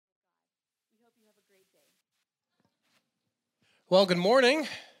Well, good morning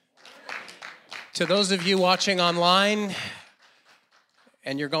to those of you watching online,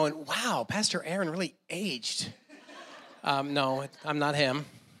 and you're going, wow, Pastor Aaron really aged. No, I'm not him.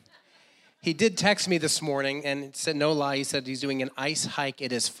 He did text me this morning and said, no lie, he said he's doing an ice hike.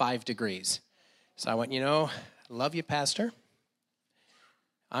 It is 5 degrees. So I went, love you, Pastor.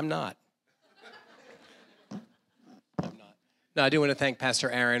 I'm not. No, I do want to thank Pastor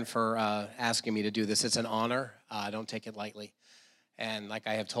Aaron for asking me to do this. It's an honor. I don't take it lightly. And like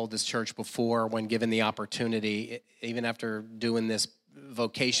I have told this church before, when given the opportunity, even after doing this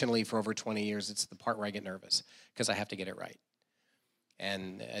vocationally for over 20 years, it's the part where I get nervous because I have to get it right.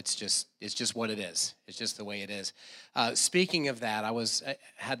 And it's just what it is. It's just the way it is. Speaking of that, I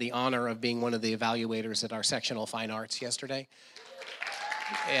had the honor of being one of the evaluators at our sectional fine arts yesterday.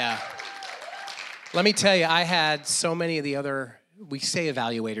 Yeah. Let me tell you, I had so many of the other, we say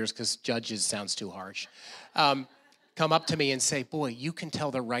evaluators because judges sounds too harsh, come up to me and say, boy, you can tell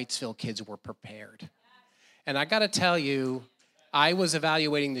the Wrightsville kids were prepared. And I got to tell you, I was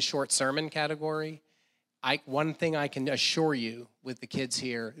evaluating the short sermon category. One thing I can assure you with the kids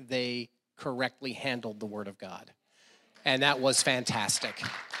here, they correctly handled the Word of God. And that was fantastic.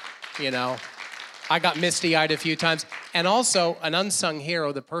 I got misty-eyed a few times. And also, an unsung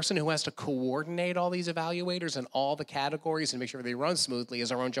hero, the person who has to coordinate all these evaluators and all the categories and make sure they run smoothly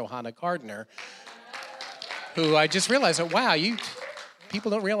is our own Johanna Gardner, who I just realized, wow,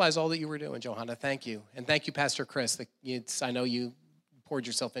 people don't realize all that you were doing, Johanna. Thank you. And thank you, Pastor Chris. I know you poured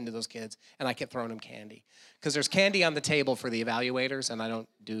yourself into those kids, and I kept throwing them candy. Because there's candy on the table for the evaluators, and I don't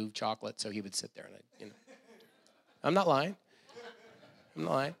do chocolate, so he would sit there. And I'm not lying.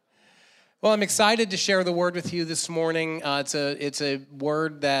 Well, I'm excited to share the word with you this morning. It's a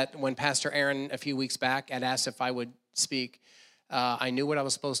word that when Pastor Aaron a few weeks back had asked if I would speak, I knew what I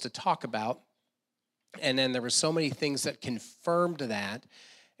was supposed to talk about. And then there were so many things that confirmed that.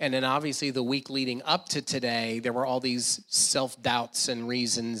 And then obviously the week leading up to today, there were all these self-doubts and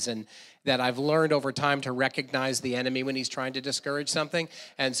reasons and that I've learned over time to recognize the enemy when he's trying to discourage something.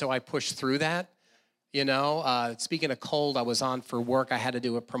 And so I pushed through that. Speaking of cold, I was on for work. I had to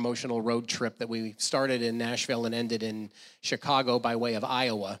do a promotional road trip that we started in Nashville and ended in Chicago by way of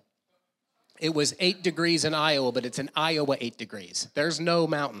Iowa. It was 8 degrees in Iowa, but it's in Iowa 8 degrees. There's no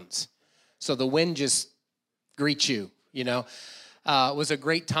mountains. So the wind just greets you, It was a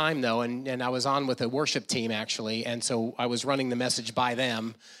great time, though, and I was on with a worship team, actually, and so I was running the message by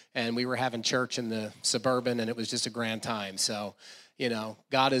them, and we were having church in the Suburban, and it was just a grand time. So,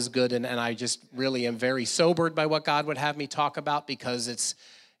 God is good, and I just really am very sobered by what God would have me talk about because it's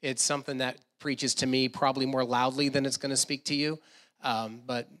something that preaches to me probably more loudly than it's going to speak to you,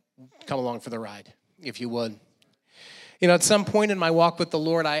 but come along for the ride, if you would. At some point in my walk with the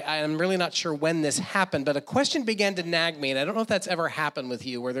Lord, I am really not sure when this happened, but a question began to nag me, and I don't know if that's ever happened with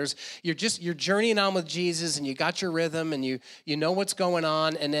you, where you're journeying on with Jesus, and you got your rhythm, and you know what's going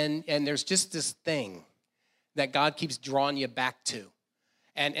on, and there's just this thing that God keeps drawing you back to,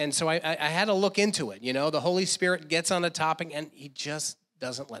 and so I had to look into it. The Holy Spirit gets on a topic, and He just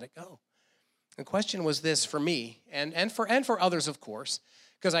doesn't let it go. The question was this for me, and for others, of course.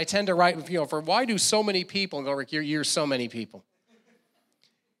 Because I tend to write, for why do so many people, and go, Rick, you're so many people.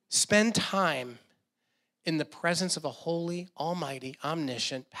 Spend time in the presence of the holy, almighty,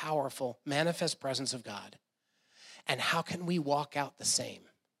 omniscient, powerful, manifest presence of God. And how can we walk out the same?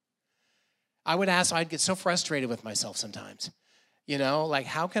 I'd get so frustrated with myself sometimes.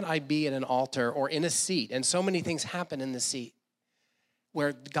 How can I be at an altar or in a seat? And so many things happen in the seat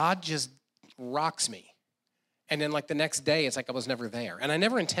where God just rocks me. And then the next day, it's like I was never there. And I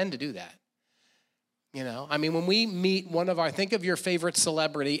never intend to do that. When we meet think of your favorite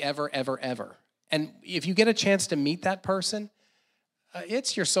celebrity ever. And if you get a chance to meet that person,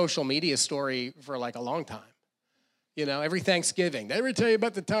 it's your social media story for a long time. Every Thanksgiving, they ever tell you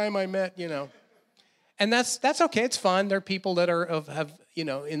about the time I met, And that's okay, it's fun. There are people that have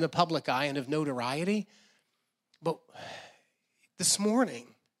in the public eye and of notoriety. But this morning,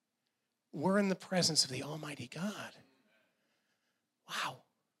 we're in the presence of the Almighty God. Wow.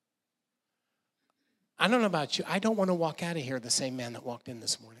 I don't know about you. I don't want to walk out of here the same man that walked in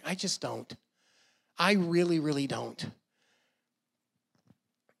this morning. I just don't. I really, really don't.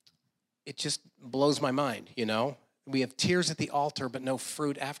 It just blows my mind, We have tears at the altar, but no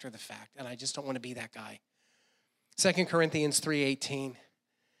fruit after the fact. And I just don't want to be that guy. 2 Corinthians 3:18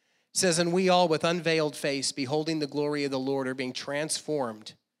 says, and we all with unveiled face, beholding the glory of the Lord, are being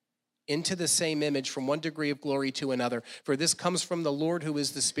transformed into the same image from one degree of glory to another. For this comes from the Lord who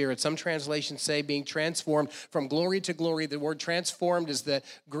is the Spirit. Some translations say being transformed from glory to glory. The word transformed is the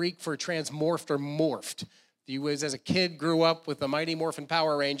Greek for transmorphed or morphed. You as a kid grew up with the Mighty Morphin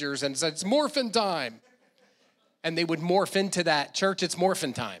Power Rangers and said, it's morphin time. And they would morph into that. Church, it's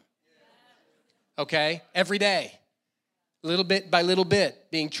morphin time. Okay? Every day. Little bit by little bit,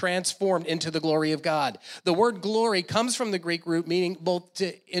 being transformed into the glory of God. The word glory comes from the Greek root meaning both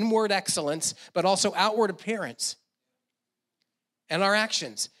to inward excellence, but also outward appearance and our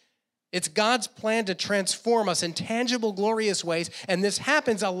actions. It's God's plan to transform us in tangible, glorious ways, and this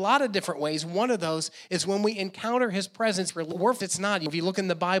happens a lot of different ways. One of those is when we encounter his presence, or if it's not. If you look in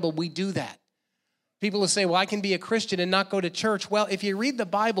the Bible, we do that. People will say, well, I can be a Christian and not go to church. Well, if you read the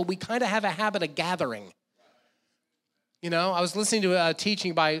Bible, we kind of have a habit of gathering. You know, I was listening to a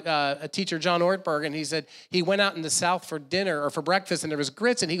teaching by a teacher, John Ortberg, and he said he went out in the South for dinner or for breakfast, and there was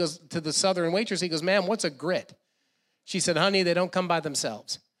grits, and he goes to the Southern waitress, he goes, ma'am, what's a grit? She said, honey, they don't come by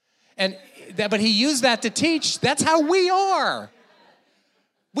themselves. But he used that to teach. That's how we are.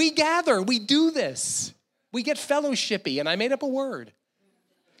 We gather. We do this. We get fellowshippy, and I made up a word.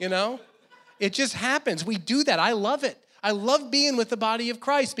 You know? It just happens. We do that. I love it. I love being with the body of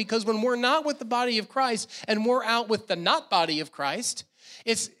Christ because when we're not with the body of Christ and we're out with the not body of Christ,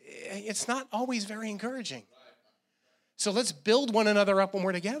 it's not always very encouraging. So let's build one another up when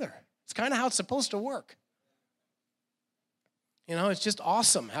we're together. It's kind of how it's supposed to work. You know, it's just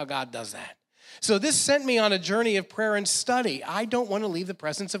awesome how God does that. So this sent me on a journey of prayer and study. I don't want to leave the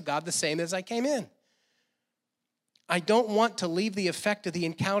presence of God the same as I came in. I don't want to leave the effect of the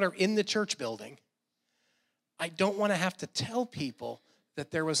encounter in the church building. I don't want to have to tell people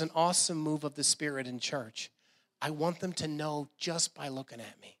that there was an awesome move of the Spirit in church. I want them to know just by looking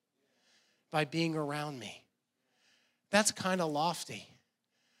at me, by being around me. That's kind of lofty.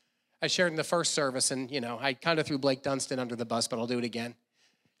 I shared in the first service, and, you know, I kind of threw Blake Dunstan under the bus, but I'll do it again.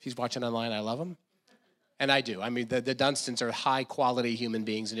 If he's watching online, I love him. And I do. I mean, the Dunstans are high-quality human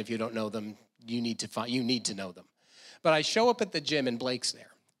beings, and if you don't know them, you need to know them. But I show up at the gym, and Blake's there.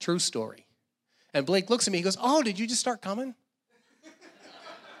 True story. And Blake looks at me, he goes, oh, did you just start coming?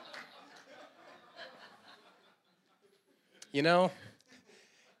 You know,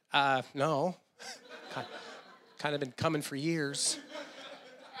 no. Kind of been coming for years.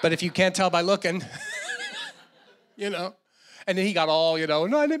 But if you can't tell by looking, you know. And then he got all, you know,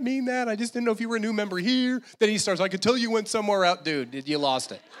 no, I didn't mean that. I just didn't know if you were a new member here. Then he starts, I could tell you went somewhere out. Dude, you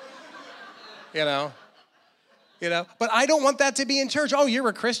lost it. You know. But I don't want that to be in church. Oh, you're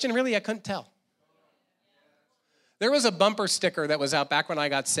a Christian? Really? I couldn't tell. There was a bumper sticker that was out back when I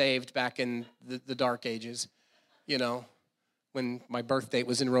got saved, back in the dark ages, you know, when my birth date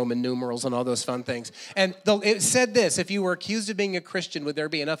was in Roman numerals and all those fun things. And it said this, if you were accused of being a Christian, would there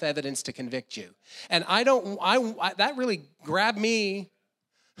be enough evidence to convict you? And that really grabbed me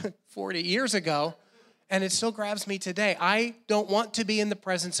 40 years ago, and it still grabs me today. I don't want to be in the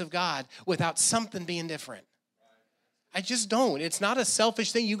presence of God without something being different. I just don't. It's not a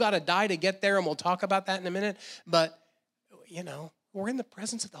selfish thing. You got to die to get there, and we'll talk about that in a minute. But, you know, we're in the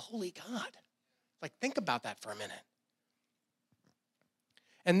presence of the Holy God. Like, think about that for a minute.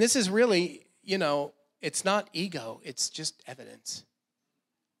 And this is really, you know, it's not ego. It's just evidence.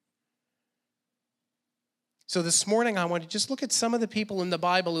 So this morning, I want to just look at some of the people in the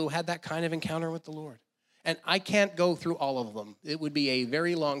Bible who had that kind of encounter with the Lord. And I can't go through all of them. It would be a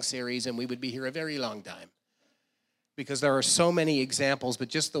very long series, and we would be here a very long time. Because there are so many examples, but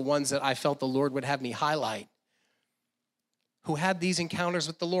just the ones that I felt the Lord would have me highlight, who had these encounters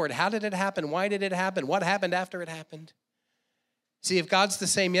with the Lord. How did it happen? Why did it happen? What happened after it happened? See, if God's the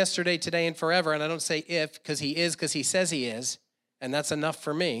same yesterday, today, and forever, and I don't say if, because he is, because he says he is, and that's enough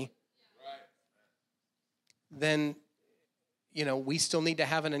for me, then, you know, we still need to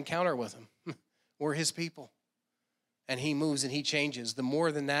have an encounter with him. We're his people. And he moves and he changes. The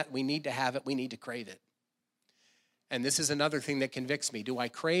more than that, we need to have it. We need to crave it. And this is another thing that convicts me. Do I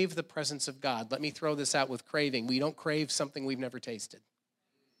crave the presence of God? Let me throw this out with craving. We don't crave something we've never tasted.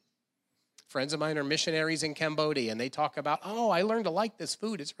 Friends of mine are missionaries in Cambodia, and they talk about, oh, I learned to like this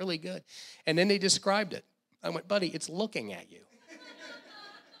food. It's really good. And then they described it. I went, buddy, it's looking at you.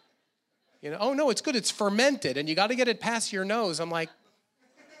 You know, oh, no, it's good. It's fermented, and you got to get it past your nose. I'm like,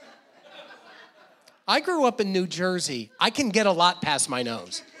 I grew up in New Jersey. I can get a lot past my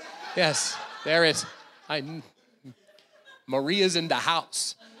nose. Yes, there it is. Maria's in the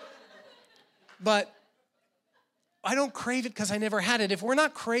house. But I don't crave it because I never had it. If we're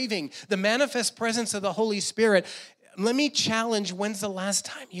not craving the manifest presence of the Holy Spirit, let me challenge, when's the last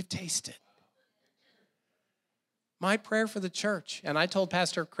time you've tasted? My prayer for the church, and I told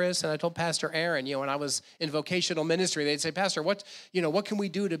Pastor Chris and I told Pastor Aaron, you know, when I was in vocational ministry, they'd say, Pastor, what can we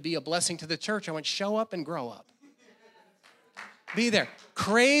do to be a blessing to the church? I went, show up and grow up. Be there.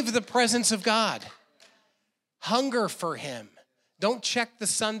 Crave the presence of God. Hunger for him. Don't check the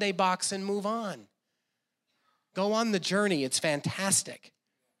Sunday box and move on. Go on the journey. It's fantastic.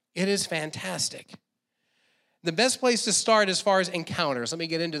 It is fantastic. The best place to start as far as encounters, let me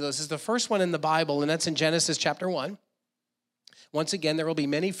get into those, is the first one in the Bible, and that's in Genesis chapter 1. Once again, there will be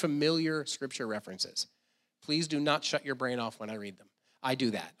many familiar scripture references. Please do not shut your brain off when I read them. I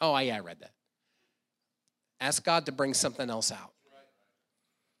do that. Oh, yeah, I read that. Ask God to bring something else out.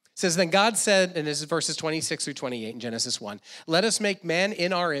 It says, then God said, and this is verses 26 through 28 in Genesis 1, let us make man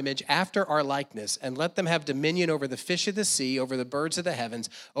in our image after our likeness, and let them have dominion over the fish of the sea, over the birds of the heavens,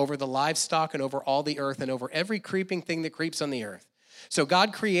 over the livestock, and over all the earth, and over every creeping thing that creeps on the earth. So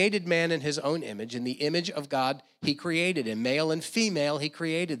God created man in his own image. In the image of God, he created him. Male and female, he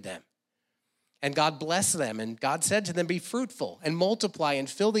created them. And God blessed them, and God said to them, be fruitful and multiply and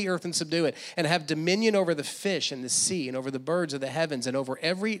fill the earth and subdue it, and have dominion over the fish and the sea and over the birds of the heavens and over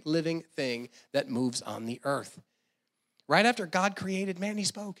every living thing that moves on the earth. Right after God created man, he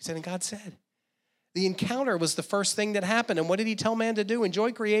spoke. He said, and God said. The encounter was the first thing that happened. And what did he tell man to do?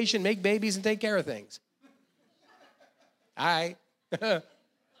 Enjoy creation, make babies, and take care of things. All right.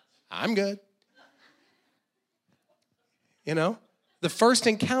 I'm good. You know? The first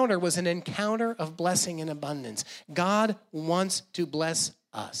encounter was an encounter of blessing and abundance. God wants to bless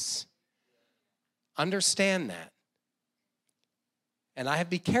us. Understand that. And I have to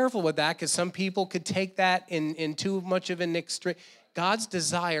be careful with that because some people could take that in too much of an extreme. God's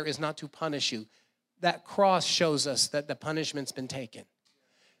desire is not to punish you. That cross shows us that the punishment's been taken.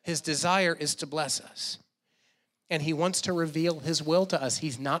 His desire is to bless us. And he wants to reveal his will to us.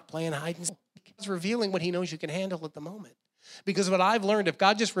 He's not playing hide and seek. He's revealing what he knows you can handle at the moment. Because what I've learned, if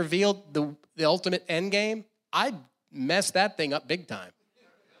God just revealed the ultimate end game, I'd mess that thing up big time.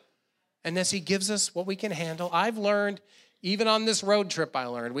 Unless he gives us what we can handle. I've learned, even on this road trip I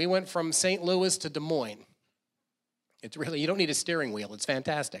learned, we went from St. Louis to Des Moines. It's really, you don't need a steering wheel. It's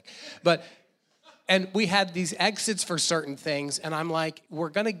fantastic. And we had these exits for certain things, and I'm like, we're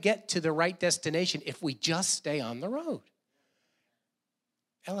going to get to the right destination if we just stay on the road.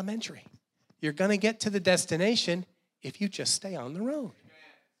 Elementary. You're going to get to the destination if you just stay on the road.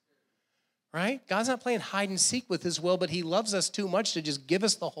 Right? God's not playing hide and seek with his will, but he loves us too much to just give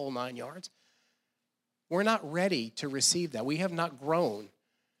us the whole 9 yards. We're not ready to receive that. We have not grown.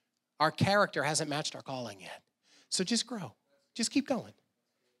 Our character hasn't matched our calling yet. So just grow. Just keep going.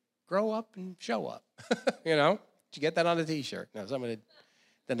 Grow up and show up. You know? Did you get that on a t-shirt? No, somebody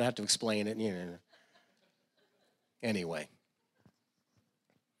didn't have to explain it. You know. Anyway.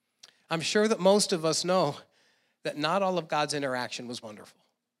 I'm sure that most of us know that not all of God's interaction was wonderful.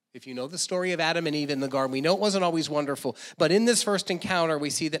 If you know the story of Adam and Eve in the garden, we know it wasn't always wonderful. But in this first encounter,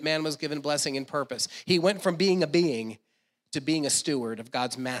 we see that man was given blessing and purpose. He went from being a being to being a steward of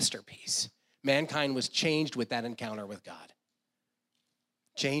God's masterpiece. Mankind was changed with that encounter with God.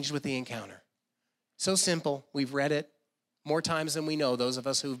 Changed with the encounter. So simple. We've read it more times than we know, those of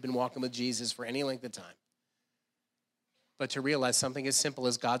us who've been walking with Jesus for any length of time. But to realize something as simple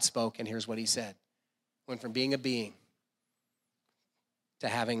as God spoke, and here's what he said. Went from being a being to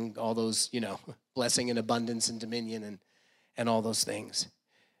having all those, blessing and abundance and dominion and all those things.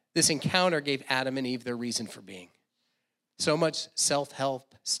 This encounter gave Adam and Eve their reason for being. So much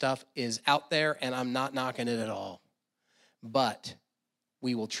self-help stuff is out there, and I'm not knocking it at all. But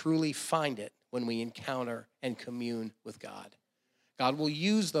we will truly find it when we encounter and commune with God. God will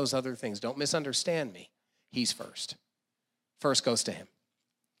use those other things. Don't misunderstand me. He's first. First goes to him.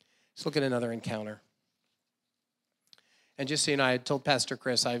 Let's look at another encounter. And just so you know, I told Pastor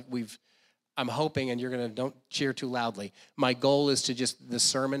Chris, I'm hoping, and you're going to, don't cheer too loudly. My goal is to just, the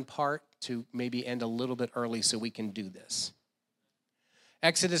sermon part, to maybe end a little bit early so we can do this.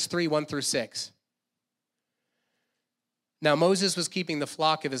 Exodus 3, 1 through 6. Now Moses was keeping the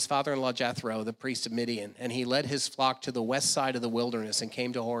flock of his father-in-law Jethro, the priest of Midian, and he led his flock to the west side of the wilderness and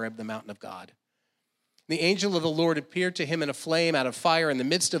came to Horeb, the mountain of God. The angel of the Lord appeared to him in a flame out of fire in the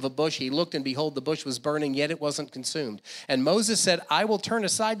midst of a bush. He looked, and behold, the bush was burning, yet it wasn't consumed. And Moses said, I will turn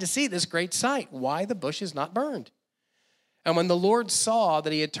aside to see this great sight, why the bush is not burned. And when the Lord saw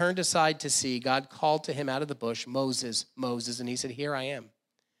that he had turned aside to see, God called to him out of the bush, Moses, Moses, and he said, here I am.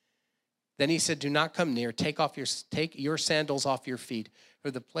 Then he said, do not come near. Take your sandals off your feet,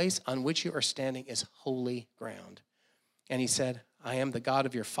 for the place on which you are standing is holy ground. And he said, I am the God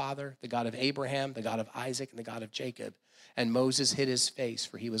of your father, the God of Abraham, the God of Isaac, and the God of Jacob. And Moses hid his face,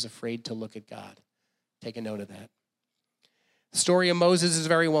 for he was afraid to look at God. Take a note of that. The story of Moses is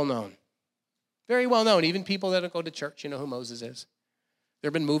very well known. Very well known. Even people that don't go to church, you know who Moses is. There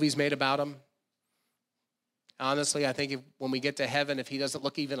have been movies made about him. Honestly, I think when we get to heaven, if he doesn't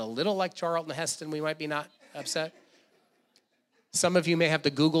look even a little like Charlton Heston, we might be not upset? Some of you may have to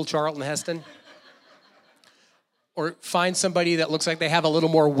Google Charlton Heston. Or find somebody that looks like they have a little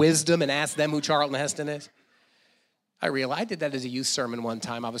more wisdom and ask them who Charlton Heston is. I did that as a youth sermon one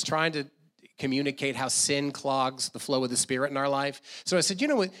time. I was trying to communicate how sin clogs the flow of the Spirit in our life. So I said,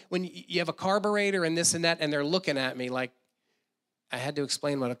 when you have a carburetor and this and that, and they're looking at me like I had to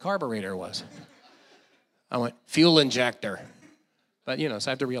explain what a carburetor was. I went, fuel injector. But, so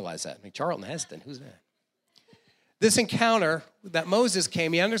I have to realize that. Charlton Heston, who's that? This encounter that Moses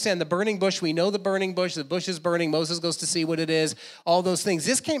came, you understand the burning bush, we know the burning bush, the bush is burning, Moses goes to see what it is, all those things.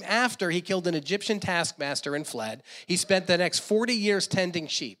 This came after he killed an Egyptian taskmaster and fled. He spent the next 40 years tending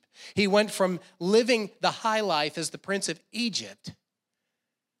sheep. He went from living the high life as the prince of Egypt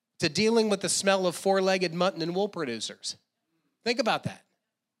to dealing with the smell of four-legged mutton and wool producers. Think about that.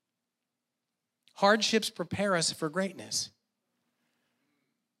 Hardships prepare us for greatness.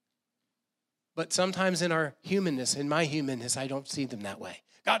 But sometimes in our humanness, in my humanness, I don't see them that way.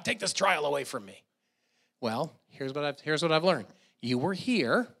 God, take this trial away from me. Well, here's what I've learned. You were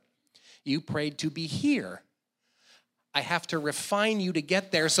here. You prayed to be here. I have to refine you to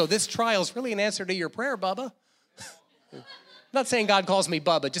get there. So this trial is really an answer to your prayer, Bubba. I'm not saying God calls me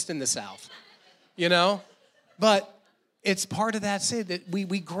Bubba, just in the South, But it's part of that sin that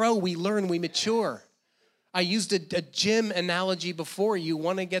we grow, we learn, we mature. I used a gym analogy before. You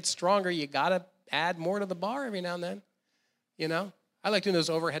want to get stronger, you got to add more to the bar every now and then. I like doing those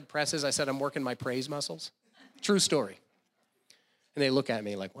overhead presses. I said I'm working my praise muscles. True story. And they look at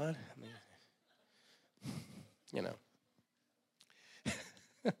me like, what?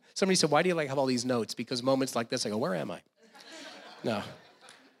 Somebody said, why do you have all these notes? Because moments like this, I go, where am I? No.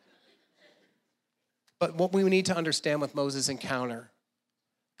 But what we need to understand with Moses' encounter,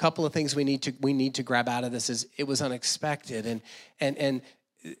 couple of things we need to grab out of this is it was unexpected and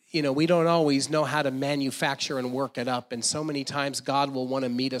we don't always know how to manufacture and work it up, and so many times God will want to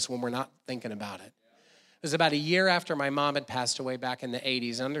meet us when we're not thinking about it. It was about a year after my mom had passed away back in the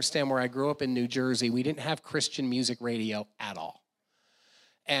 80s. Understand, where I grew up in New Jersey, we didn't have Christian music radio at all.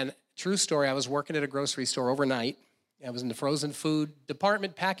 And true story, I was working at a grocery store overnight. I was in the frozen food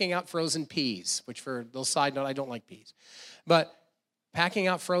department packing out frozen peas, which, for a little side note, I don't like peas. But packing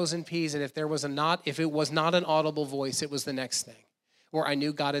out frozen peas, and if it was not an audible voice, it was the next thing, where I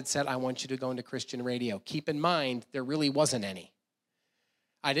knew God had said, I want you to go into Christian radio. Keep in mind, there really wasn't any.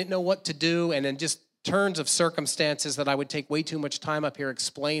 I didn't know what to do, and then just turns of circumstances that I would take way too much time up here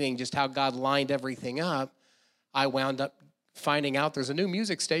explaining just how God lined everything up, I wound up finding out there's a new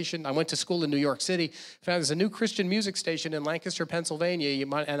music station. I went to school in New York City, found there's a new Christian music station in Lancaster, Pennsylvania,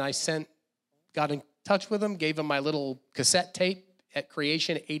 and I got in touch with them, gave them my little cassette tape at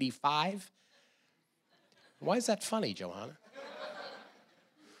Creation 85. Why is that funny, Johanna?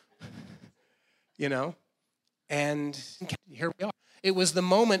 And here we are. It was the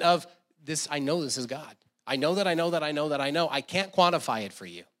moment of this, I know this is God. I know that I know that I know that I know. I can't quantify it for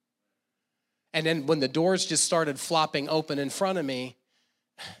you. And then when the doors just started flopping open in front of me,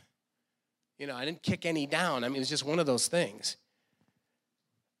 I didn't kick any down. It was just one of those things.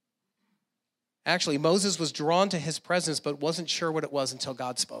 Actually, Moses was drawn to his presence, but wasn't sure what it was until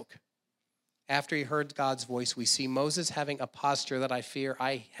God spoke. After he heard God's voice, we see Moses having a posture that I fear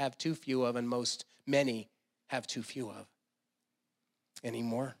I have too few of, and many have too few of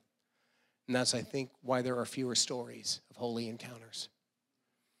anymore. And that's, I think, why there are fewer stories of holy encounters.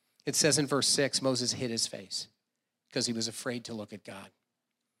 It says in verse 6, Moses hid his face because he was afraid to look at God.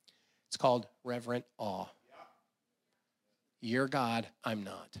 It's called reverent awe. You're God, I'm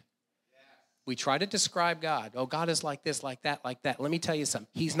not. We try to describe God. Oh, God is like this, like that, like that. Let me tell you something.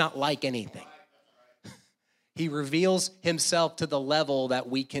 He's not like anything. He reveals himself to the level that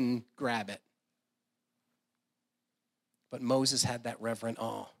we can grab it. But Moses had that reverent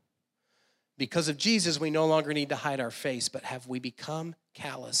awe. Because of Jesus, we no longer need to hide our face, but have we become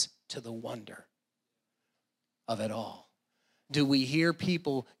callous to the wonder of it all? Do we hear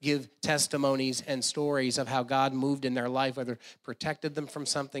people give testimonies and stories of how God moved in their life, whether protected them from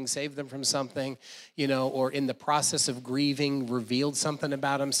something, saved them from something, or in the process of grieving, revealed something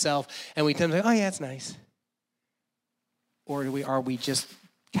about himself, and we tend to say, oh yeah, it's nice. Or are we just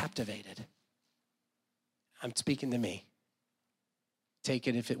captivated? I'm speaking to me. Take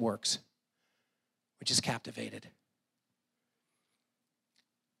it if it works. We're just captivated.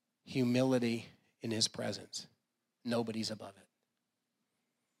 Humility in his presence. Nobody's above it.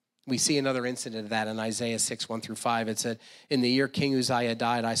 We see another incident of that in Isaiah 6, 1-5. It said, in the year King Uzziah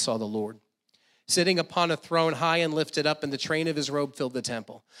died, I saw the Lord sitting upon a throne high and lifted up, and the train of his robe filled the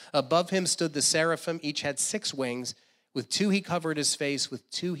temple. Above him stood the seraphim. Each had 6 wings. With 2 he covered his face, with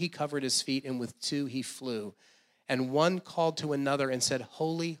 2 he covered his feet, and with 2 he flew. And one called to another and said,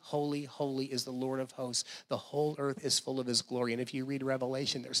 Holy, holy, holy is the Lord of hosts. The whole earth is full of his glory. And if you read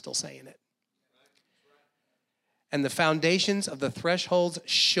Revelation, they're still saying it. And the foundations of the thresholds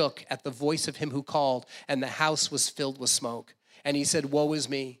shook at the voice of him who called, and the house was filled with smoke. And he said, Woe is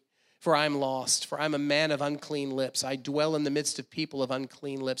me, for I am lost, for I am a man of unclean lips. I dwell in the midst of people of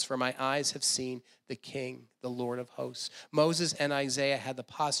unclean lips, for my eyes have seen the King, the Lord of hosts. Moses and Isaiah had the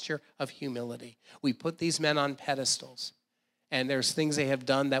posture of humility. We put these men on pedestals, and there's things they have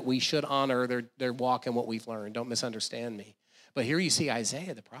done that we should honor their walk and what we've learned. Don't misunderstand me. But here you see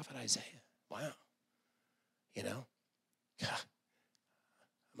Isaiah, the prophet Isaiah. Wow. You know, I'm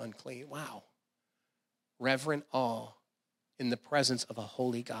unclean. Wow. Reverent awe in the presence of a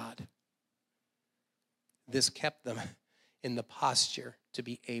holy God. This kept them in the posture to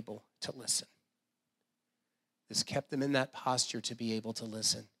be able to listen. This kept them in that posture to be able to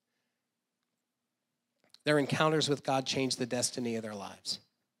listen. Their encounters with God changed the destiny of their lives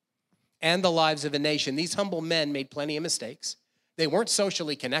and the lives of a nation. These humble men made plenty of mistakes. They weren't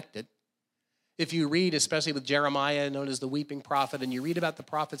socially connected. If you read, especially with Jeremiah, known as the weeping prophet, and you read about the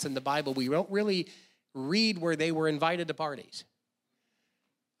prophets in the Bible, we don't really read where they were invited to parties.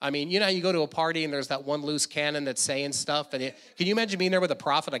 I mean, you know how you go to a party and there's that one loose cannon that's saying stuff? And can you imagine being there with a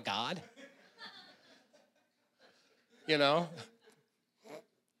prophet of God? You know?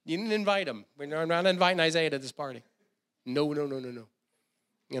 You didn't invite him. We're not inviting Isaiah to this party. No.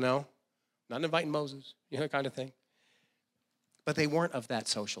 You know? Not inviting Moses, you know, kind of thing. But they weren't of that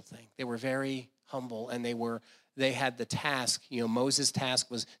social thing. They were very humble, and they had the task. You know, Moses'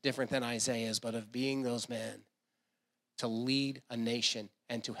 task was different than Isaiah's, but of being those men to lead a nation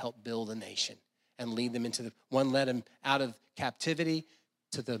and to help build a nation and lead them into one led him out of captivity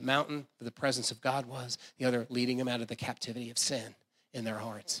to the mountain where the presence of God was. The other leading them out of the captivity of sin in their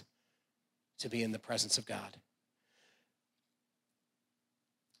hearts to be in the presence of God.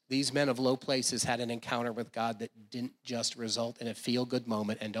 These men of low places had an encounter with God that didn't just result in a feel-good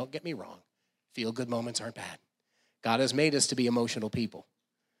moment. And don't get me wrong, feel-good moments aren't bad. God has made us to be emotional people,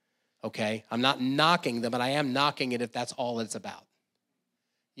 okay? I'm not knocking them, but I am knocking it if that's all it's about.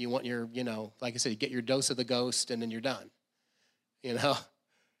 You want your, you know, like I said, you get your dose of the ghost and then you're done. You know,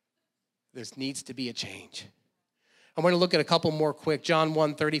 there needs to be a change. I'm going to look at a couple more quick. John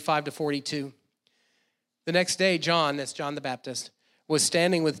 1:35-42. The next day, John, that's John the Baptist, was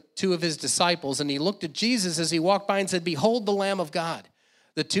standing with 2 of his disciples, and he looked at Jesus as he walked by and said, Behold the Lamb of God.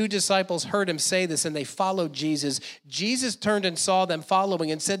 The 2 disciples heard him say this, and they followed Jesus. Jesus turned and saw them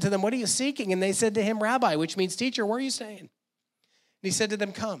following and said to them, What are you seeking? And they said to him, Rabbi, which means teacher, where are you staying? And he said to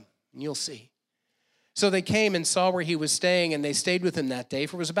them, Come, and you'll see. So they came and saw where he was staying, and they stayed with him that day,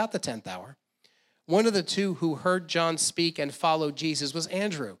 for it was about the 10th hour. One of the 2 who heard John speak and followed Jesus was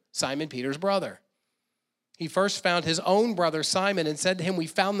Andrew, Simon Peter's brother. He first found his own brother Simon and said to him, We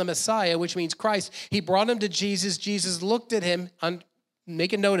found the Messiah, which means Christ. He brought him to Jesus. Jesus looked at him.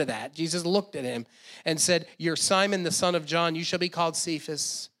 Make a note of that. Jesus looked at him and said, You're Simon, the son of John. You shall be called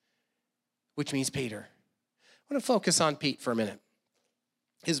Cephas, which means Peter. I want to focus on Pete for a minute.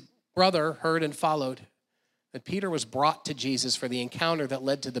 His brother heard and followed that Peter was brought to Jesus for the encounter that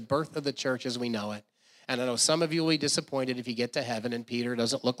led to the birth of the church as we know it. And I know some of you will be disappointed if you get to heaven and Peter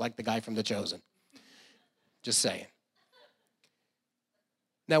doesn't look like the guy from The Chosen. Just saying.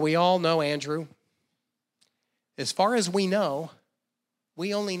 Now, we all know Andrew. As far as we know,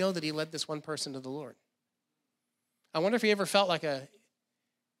 we only know that he led this one person to the Lord. I wonder if he ever felt like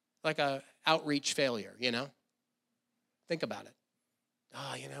a outreach failure, you know? Think about it.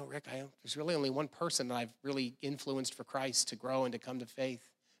 Oh, you know, Rick, there's really only one person that I've really influenced for Christ to grow and to come to faith.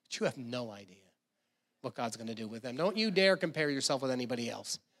 But you have no idea what God's going to do with them. Don't you dare compare yourself with anybody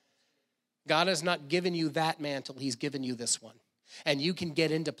else. God has not given you that mantle. He's given you this one. And you can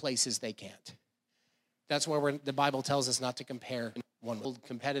get into places they can't. That's where the Bible tells us not to compare one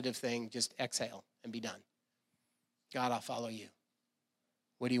competitive thing. Just exhale and be done. God, I'll follow you.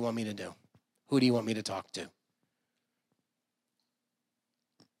 What do you want me to do? Who do you want me to talk to?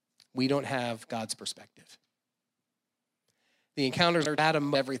 We don't have God's perspective. The encounters are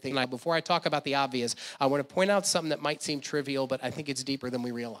Adam, everything. Now, before I talk about the obvious, I want to point out something that might seem trivial, but I think it's deeper than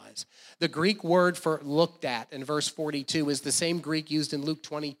we realize. The Greek word for looked at in verse 42 is the same Greek used in Luke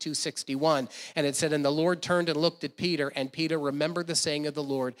 22:61. And it said, And the Lord turned and looked at Peter, and Peter remembered the saying of the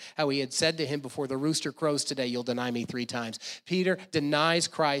Lord, how he had said to him, Before the rooster crows today, you'll deny me 3 times. Peter denies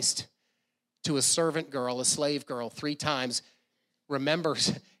Christ to a servant girl, a slave girl, 3 times,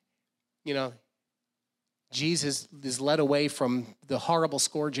 remembers, you know, Jesus is led away from the horrible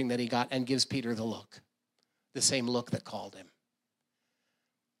scourging that he got and gives Peter the look. the same look that called him.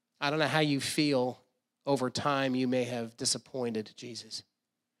 I don't know how you feel over time. You may have disappointed Jesus,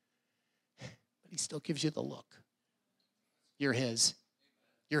 but he still gives you the look. You're his.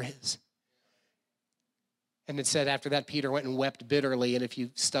 You're his. And it said after that, Peter went and wept bitterly. And if you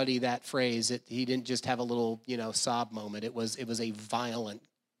study that phrase, he didn't just have a little, sob moment. It was a violent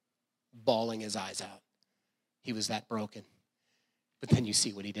bawling his eyes out. He was that broken. But then you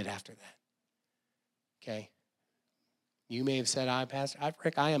see what he did after that. Okay? You may have said,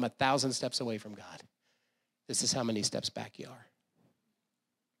 Rick, I am 1,000 steps away from God. This is how many steps back you are.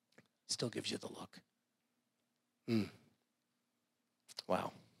 Still gives you the look.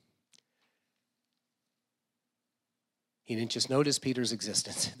 Wow. He didn't just notice Peter's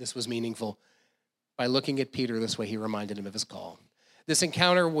existence. This was meaningful. By looking at Peter this way, he reminded him of his call. This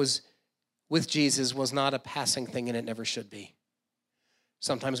encounter with Jesus was not a passing thing, and it never should be.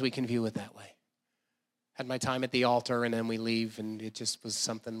 Sometimes we can view it that way. Had my time at the altar, and then we leave, and it just was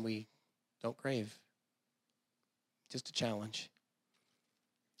something we don't crave. Just a challenge.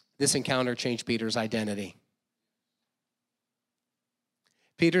 This encounter changed Peter's identity.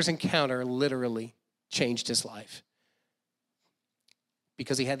 Peter's encounter literally changed his life.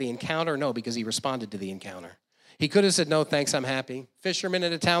 Because he had the encounter? No, because he responded to the encounter. He could have said, no, thanks, I'm happy. Fisherman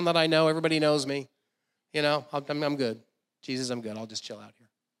in a town that I know, everybody knows me. I'm good. Jesus, I'm good. I'll just chill out here.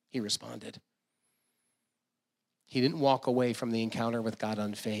 He responded. He didn't walk away from the encounter with God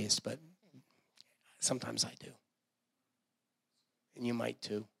unfazed, but sometimes I do. And you might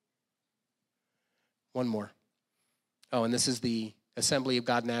too. One more. Oh, and this is the Assembly of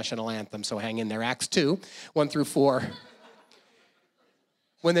God national anthem, so hang in there. Acts 2, 1-4.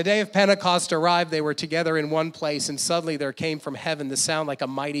 When the day of Pentecost arrived, they were together in one place, and suddenly there came from heaven the sound like a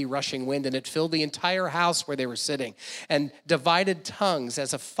mighty rushing wind, and it filled the entire house where they were sitting. And divided tongues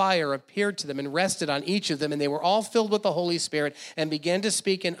as a fire appeared to them and rested on each of them, and they were all filled with the Holy Spirit and began to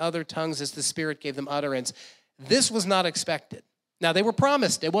speak in other tongues as the Spirit gave them utterance. This was not expected. Now, they were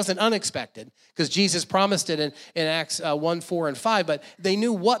promised. It wasn't unexpected, because Jesus promised it in Acts 1, 4, and 5, but they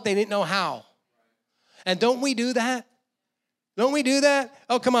knew what, they didn't know how. And don't we do that? Don't we do that?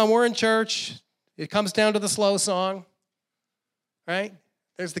 Oh, come on, we're in church. It comes down to the slow song, right?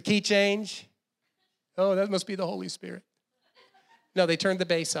 There's the key change. Oh, that must be the Holy Spirit. No, they turned the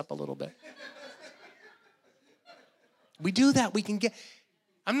bass up a little bit. We do that. We can get...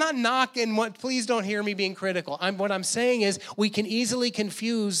 I'm not knocking please don't hear me being critical. What I'm saying is we can easily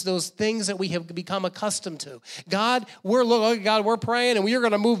confuse those things that we have become accustomed to. God, we're praying and we're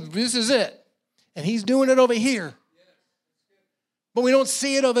going to move. This is it. And he's doing it over here. But we don't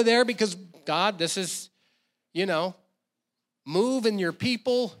see it over there because, God, this is, move in your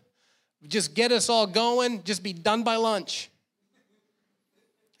people. Just get us all going. Just be done by lunch.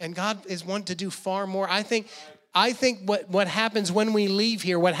 And God is wanting to do far more. I think what happens when we leave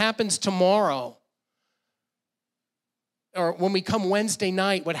here, what happens tomorrow, or when we come Wednesday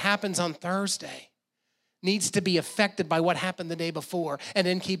night, what happens on Thursday, needs to be affected by what happened the day before, and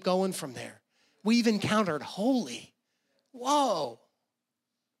then keep going from there. We've encountered holy. Whoa.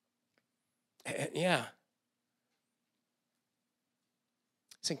 Yeah.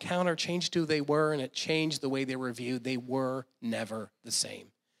 This encounter changed who they were, and it changed the way they were viewed. They were never the same.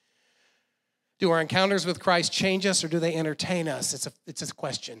 Do our encounters with Christ change us, or do they entertain us? It's a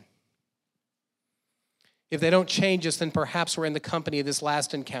question. If they don't change us, then perhaps we're in the company of this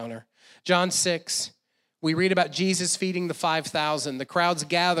last encounter. John 6, we read about Jesus feeding the 5,000. The crowds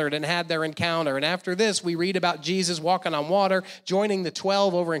gathered and had their encounter. And after this, we read about Jesus walking on water, joining the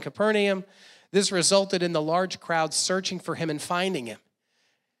 12 over in Capernaum. This resulted in the large crowd searching for him and finding him.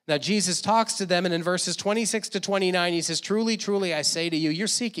 Now, Jesus talks to them, and in verses 26 to 29, he says, truly, truly, I say to you, you're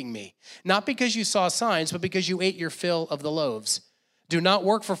seeking me, not because you saw signs, but because you ate your fill of the loaves. Do not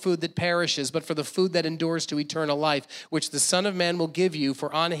work for food that perishes, but for the food that endures to eternal life, which the Son of Man will give you,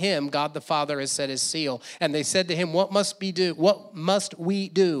 for on him God the Father has set his seal. And they said to him, what must we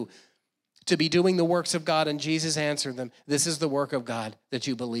do to be doing the works of God? And Jesus answered them, this is the work of God, that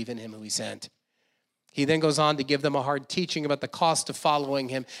you believe in him who he sent. He then goes on to give them a hard teaching about the cost of following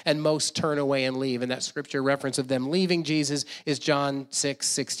him, and most turn away and leave. And that scripture reference of them leaving Jesus is John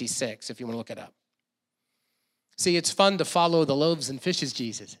 6:66, if you want to look it up. See, it's fun to follow the loaves and fishes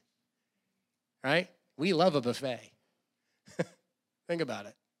Jesus, right? We love a buffet. Think about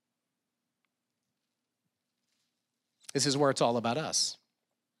it. This is where it's all about us.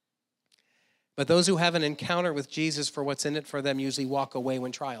 But those who have an encounter with Jesus for what's in it for them usually walk away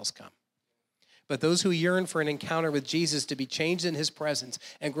when trials come. But those who yearn for an encounter with Jesus, to be changed in his presence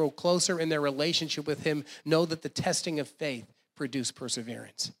and grow closer in their relationship with him, know that the testing of faith produces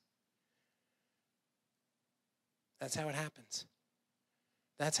perseverance. That's how it happens.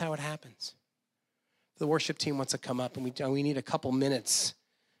 That's how it happens. The worship team wants to come up, and we need a couple minutes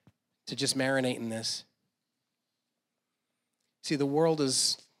to just marinate in this. See, the world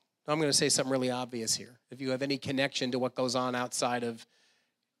is, I'm going to say something really obvious here. If you have any connection to what goes on outside of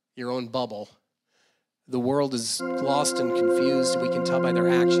your own bubble, the world is lost and confused. We can tell by their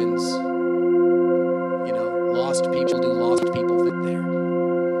actions. You know, lost people do lost people think there.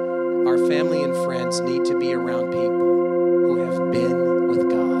 Our family and friends need to be around people who have been with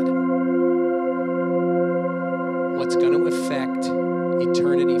God. What's going to affect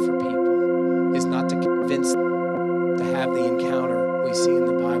eternity for people is not to convince them to have the encounter we see in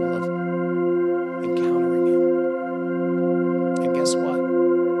the Bible of encountering Him. And guess what?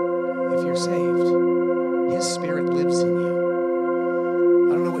 If you're saved, His Spirit lives in you.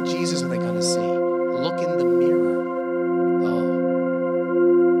 I don't know what Jesus are they going to see. Look in the mirror. Oh.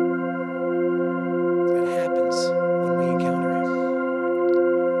 It happens when we encounter Him.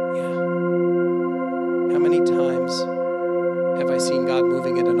 Yeah. How many times have I seen God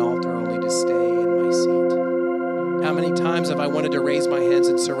moving at an altar only to stay in my seat? How many times have I wanted to raise my hands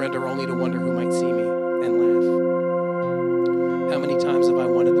and surrender only to wonder who might see me and laugh? How many times have I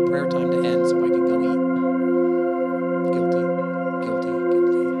wanted the prayer time to end so I could go eat? Guilty, guilty,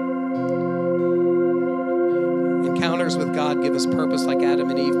 guilty. Encounters with God give us purpose like Adam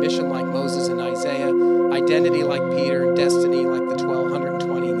and Eve, mission like Moses and Isaiah, identity like Peter, and destiny like the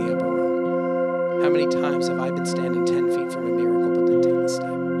 120 in the upper room. How many times have I been standing 10 feet from a miracle but didn't take the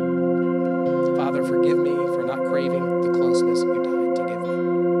step? Father, forgive me for not craving the closeness you died to give me.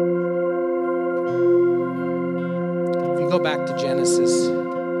 If you go back to Genesis in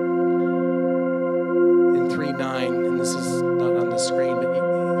 3:9, and this is not on the screen, but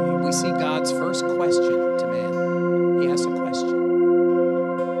we see God's first question to man. He asks a question.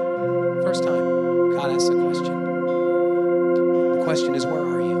 First time God asks a question. The question is, where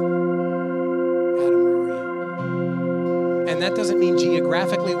are you? Adam, where are you? And that doesn't mean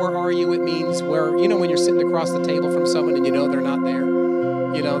geographically where are you. It means where, you know, when you're sitting across the table from someone and you know they're not there.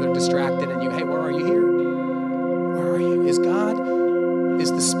 You know, they're distracted and you, hey, where are you here? Where are you? Is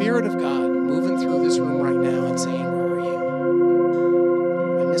the Spirit of God moving through this room right now and saying, where are you?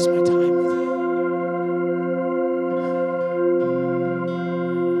 I miss my time with you.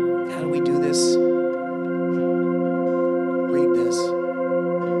 How do we do this? Read this.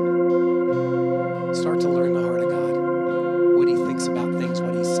 Start to learn the heart of God. What He thinks about things,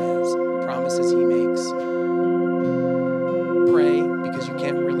 what He says, promises He makes. Pray, because you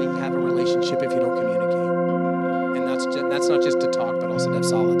can't really have a relationship if you don't communicate. And that's not just to talk, but also to have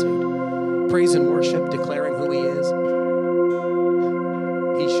solitude. Praise and worship, declaring who He is.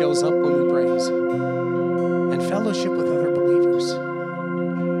 He shows up when we praise. And fellowship with other believers.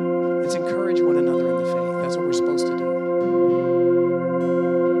 Let's encourage one another in the faith. That's what we're supposed to do.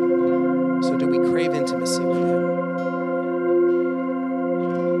 So do we crave intimacy with Him?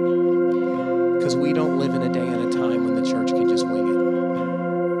 Because we don't live in a day and a time when the church can just wing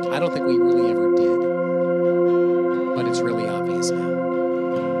it. I don't think we really ever did. But it's really obvious now.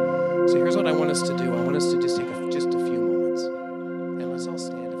 So here's what I want us to do. I want us to just